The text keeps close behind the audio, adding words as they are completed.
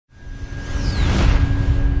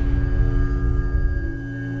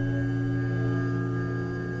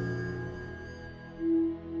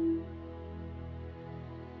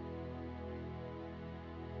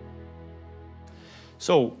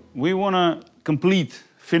So we want to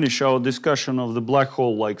finish our discussion of the black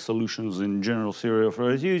hole-like solutions in general theory of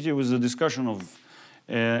relativity with a discussion of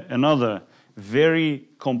another very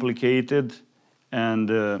complicated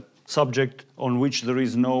and subject on which there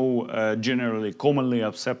is no generally commonly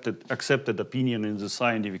accepted opinion in the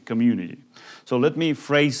scientific community. So let me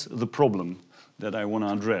phrase the problem that I want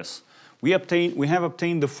to address. We have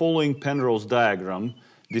obtained the following Penrose diagram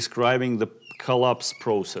describing the collapse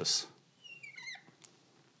process.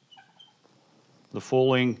 The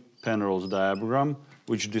following Penrose diagram,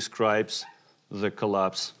 which describes the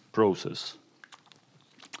collapse process.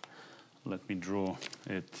 Let me draw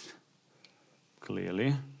it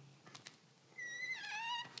clearly.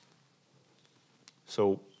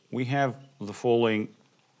 So we have the following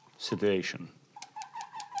situation.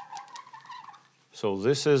 So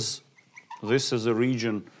this is a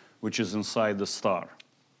region which is inside the star,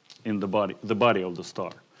 in the body of the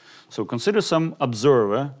star. So consider some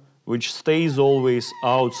observer which stays always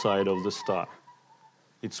outside of the star.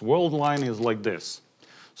 Its world line is like this.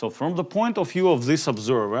 So from the point of view of this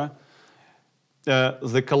observer,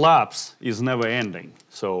 the collapse is never ending.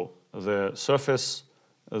 So the surface,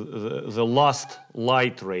 the last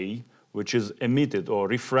light ray, which is emitted or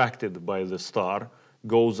refracted by the star,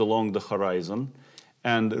 goes along the horizon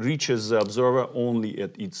and reaches the observer only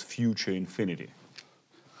at its future infinity.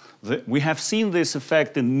 We have seen this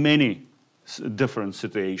effect in many different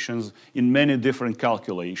situations, in many different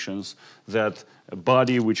calculations, that a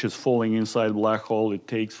body which is falling inside a black hole, it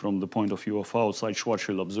takes from the point of view of outside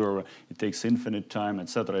Schwarzschild observer, it takes infinite time,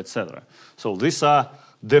 etc., etc. So there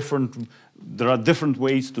are different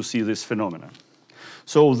ways to see this phenomenon.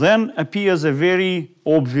 So then appears a very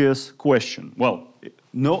obvious question. Well,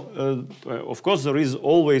 no, of course there is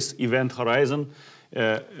always event horizon.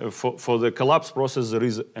 For the collapse process, there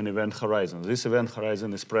is an event horizon. This event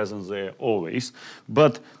horizon is present there always.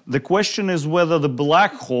 But the question is whether the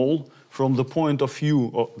black hole, from the point of view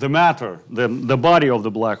of the matter, the body of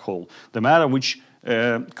the black hole, the matter which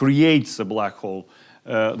creates a black hole,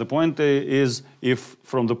 the point is if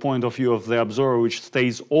from the point of view of the observer which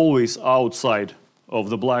stays always outside of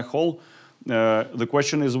the black hole, the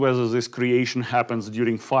question is whether this creation happens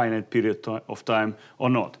during finite period of time or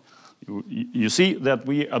not. You see that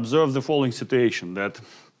we observe the following situation, that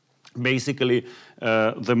basically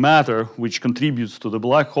the matter which contributes to the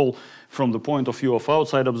black hole from the point of view of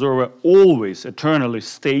outside observer always eternally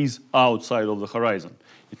stays outside of the horizon.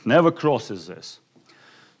 It never crosses this.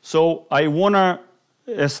 So I want to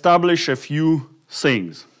establish a few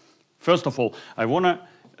things. First of all, I want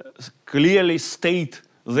to clearly state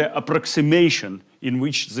the approximation in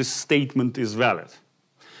which this statement is valid.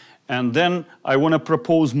 And then I want to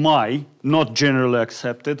propose my, not generally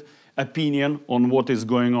accepted, opinion on what is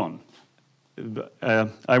going on.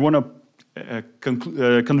 I want to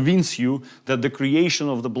convince you that the creation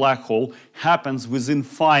of the black hole happens within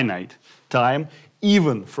finite time,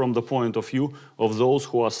 even from the point of view of those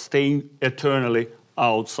who are staying eternally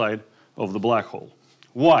outside of the black hole.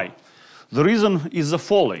 Why? The reason is the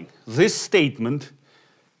following. This statement,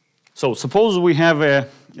 so suppose we have a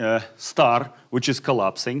star which is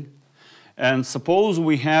collapsing, and suppose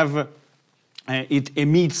we have, it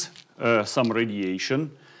emits some radiation,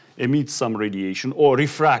 or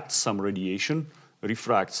refracts some radiation,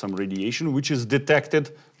 which is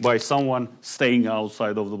detected by someone staying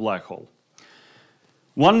outside of the black hole.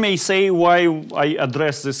 One may say why I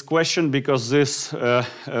address this question, because this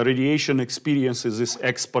radiation experiences this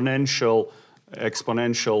exponential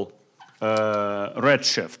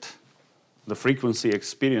redshift. The frequency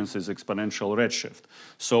experiences exponential redshift.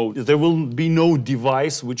 So there will be no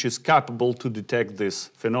device which is capable to detect this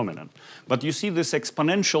phenomenon. But you see, this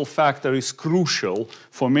exponential factor is crucial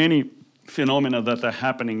for many phenomena that are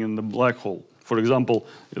happening in the black hole. For example,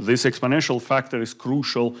 this exponential factor is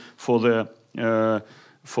crucial for the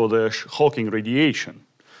Hawking radiation.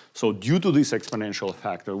 So due to this exponential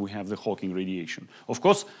factor, we have the Hawking radiation. Of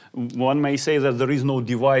course, one may say that there is no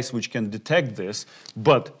device which can detect this,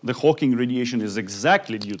 but the Hawking radiation is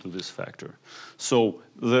exactly due to this factor. So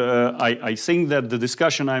I think that the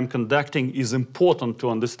discussion I'm conducting is important to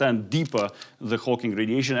understand deeper the Hawking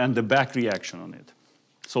radiation and the back reaction on it.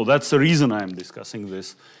 So that's the reason I'm discussing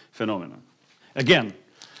this phenomenon. Again,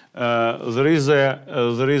 there is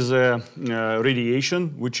a radiation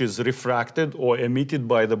which is refracted or emitted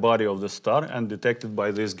by the body of the star and detected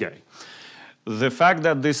by this guy. The fact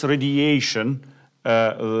that this radiation,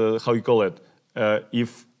 how you call it,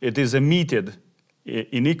 if it is emitted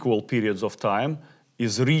in equal periods of time,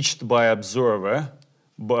 is reached by observer,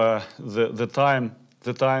 but the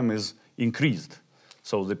time is increased.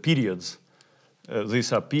 So the periods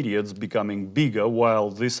these are periods becoming bigger while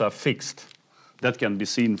these are fixed. That can be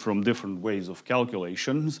seen from different ways of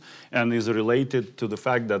calculations and is related to the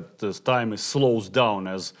fact that the time slows down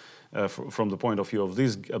as from the point of view of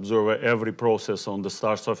this observer, every process on the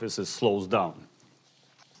star surface slows down.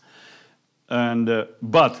 And,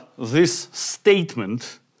 but this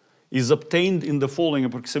statement is obtained in the following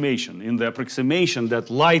approximation. In the approximation that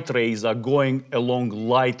light rays are going along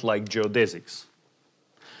light-like geodesics.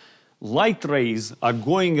 Light rays are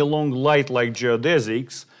going along light-like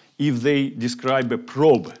geodesics if they describe a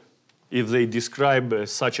probe, if they describe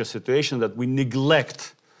such a situation that we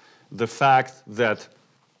neglect the fact that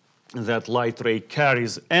that light ray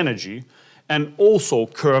carries energy and also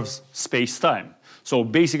curves space-time. So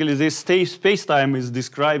basically this space-time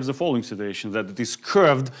describes the following situation, that it is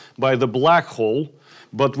curved by the black hole,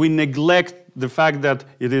 but we neglect the fact that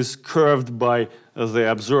it is curved by the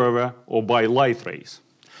observer or by light rays.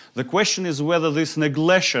 The question is whether this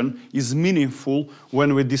neglection is meaningful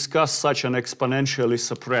when we discuss such an exponentially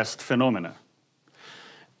suppressed phenomena.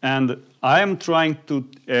 And I am trying to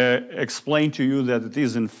explain to you that it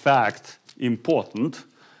is in fact important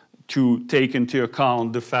to take into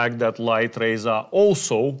account the fact that light rays are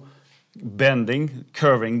also bending,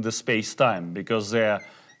 curving the space-time because they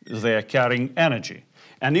are carrying energy.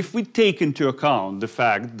 And if we take into account the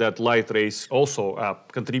fact that light rays also are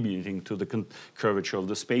contributing to the curvature of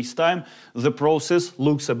the space-time, the process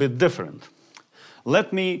looks a bit different.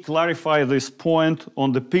 Let me clarify this point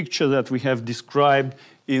on the picture that we have described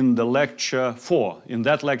in the lecture 4, in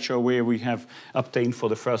that lecture where we have obtained for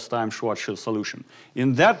the first time Schwarzschild solution.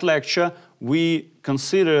 In that lecture, we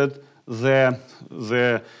considered the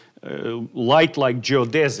light-like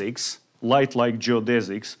geodesics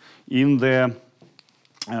in the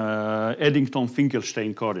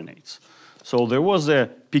Eddington-Finkelstein coordinates. So there was a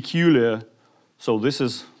peculiar, so this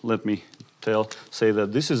is, let me say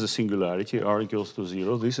that this is a singularity, r equals to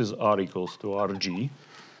 0, this is r equals to rg.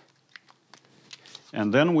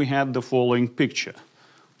 And then we had the following picture.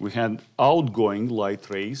 We had outgoing light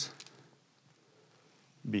rays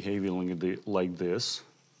behaving like this.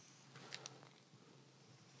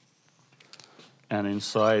 And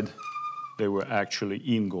inside they were actually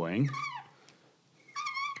ingoing.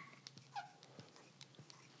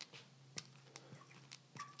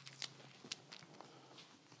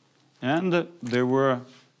 And there were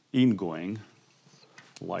ingoing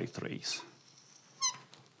light rays,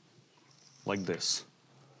 like this.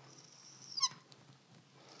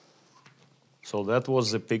 So that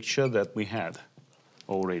was the picture that we had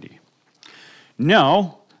already.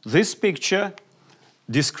 Now, this picture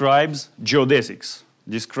describes geodesics,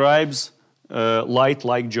 describes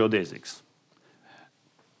light-like geodesics.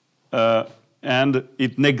 And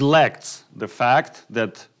it neglects the fact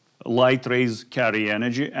that light rays carry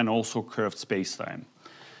energy and also curved space-time.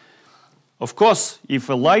 Of course, if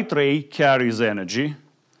a light ray carries energy,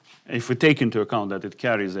 if we take into account that it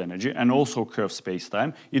carries energy and also curves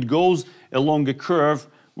space-time, it goes along a curve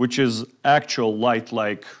which is actual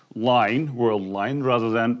light-like line, world line,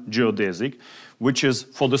 rather than geodesic, which is,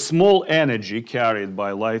 for the small energy carried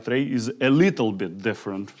by light ray, is a little bit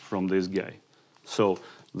different from this guy. So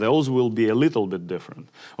those will be a little bit different.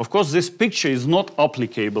 Of course, this picture is not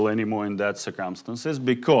applicable anymore in that circumstances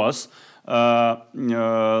because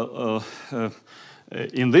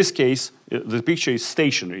in this case, the picture is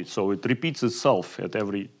stationary, so it repeats itself at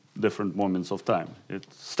every different moments of time. It's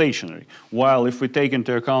stationary. While if we take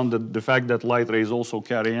into account the fact that light rays also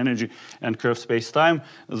carry energy and curve space-time,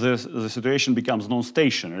 the situation becomes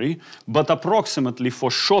non-stationary. But approximately for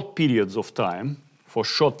short periods of time,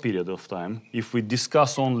 if we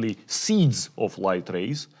discuss only seeds of light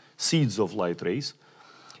rays,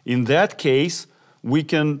 in that case, we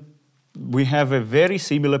have a very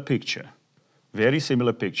similar picture.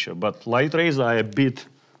 But light rays are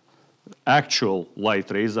actual light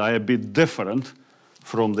rays are a bit different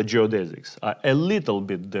from the geodesics, are a little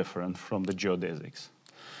bit different from the geodesics.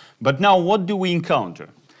 But now what do we encounter?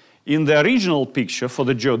 In the original picture for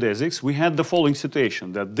the geodesics, we had the following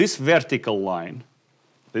situation, that this vertical line,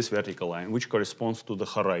 which corresponds to the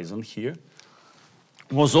horizon here,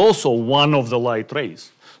 was also one of the light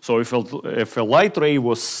rays. So if a light ray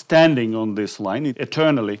was standing on this line, it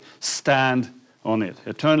eternally stand on it,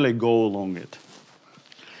 eternally go along it.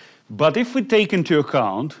 But if we take into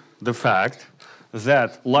account the fact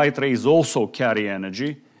that light rays also carry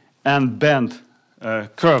energy and bend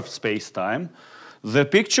curved space-time, the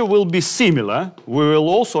picture will be similar. We will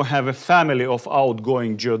also have a family of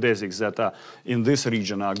outgoing geodesics that are in this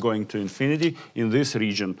region are going to infinity, in this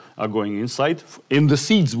region are going inside. In the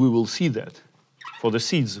seeds, we will see that. For the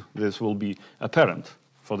seeds, this will be apparent.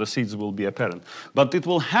 for the seeds will be apparent. But it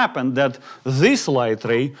will happen that this light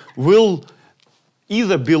ray will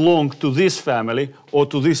either belong to this family or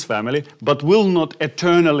to this family, but will not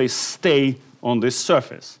eternally stay on this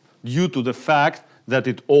surface due to the fact that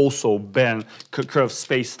it also curves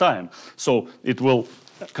space-time. So it will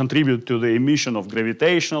contribute to the emission of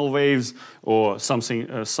gravitational waves or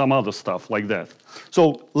something, some other stuff like that.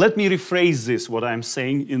 So let me rephrase this, what I'm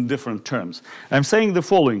saying, in different terms. I'm saying the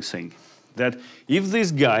following thing, that if this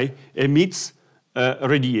guy emits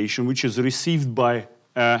radiation which is received by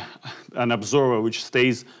an observer which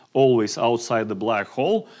stays always outside the black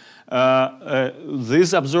hole,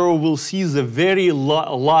 this observer will see the very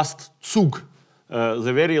last Zug,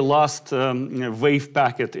 the very last wave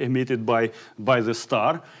packet emitted by the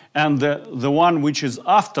star, and the one which is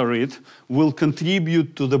after it will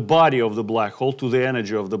contribute to the body of the black hole, to the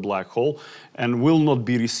energy of the black hole, and will not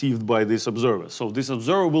be received by this observer. So this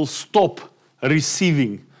observer will stop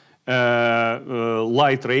receiving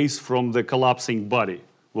light rays from the collapsing body,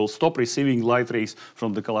 will stop receiving light rays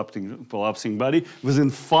from the collapsing body within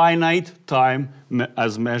finite time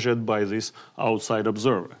as measured by this outside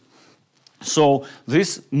observer. So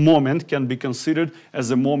this moment can be considered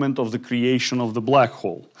as a moment of the creation of the black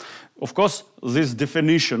hole. Of course, this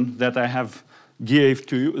definition that I have gave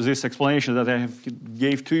to you, this explanation that I have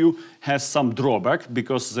gave to you has some drawback,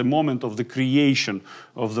 because the moment of the creation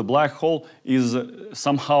of the black hole is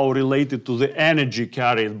somehow related to the energy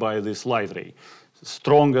carried by this light ray.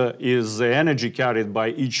 Stronger is the energy carried by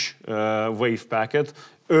each wave packet,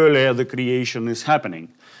 earlier the creation is happening.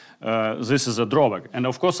 This is a drawback. And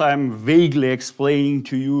of course, I'm vaguely explaining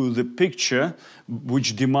to you the picture,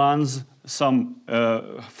 which demands some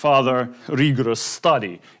further rigorous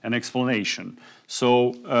study and explanation.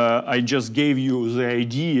 So I just gave you the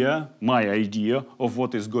idea, my idea, of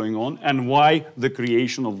what is going on and why the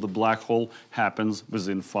creation of the black hole happens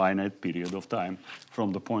within finite period of time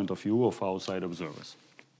from the point of view of outside observers.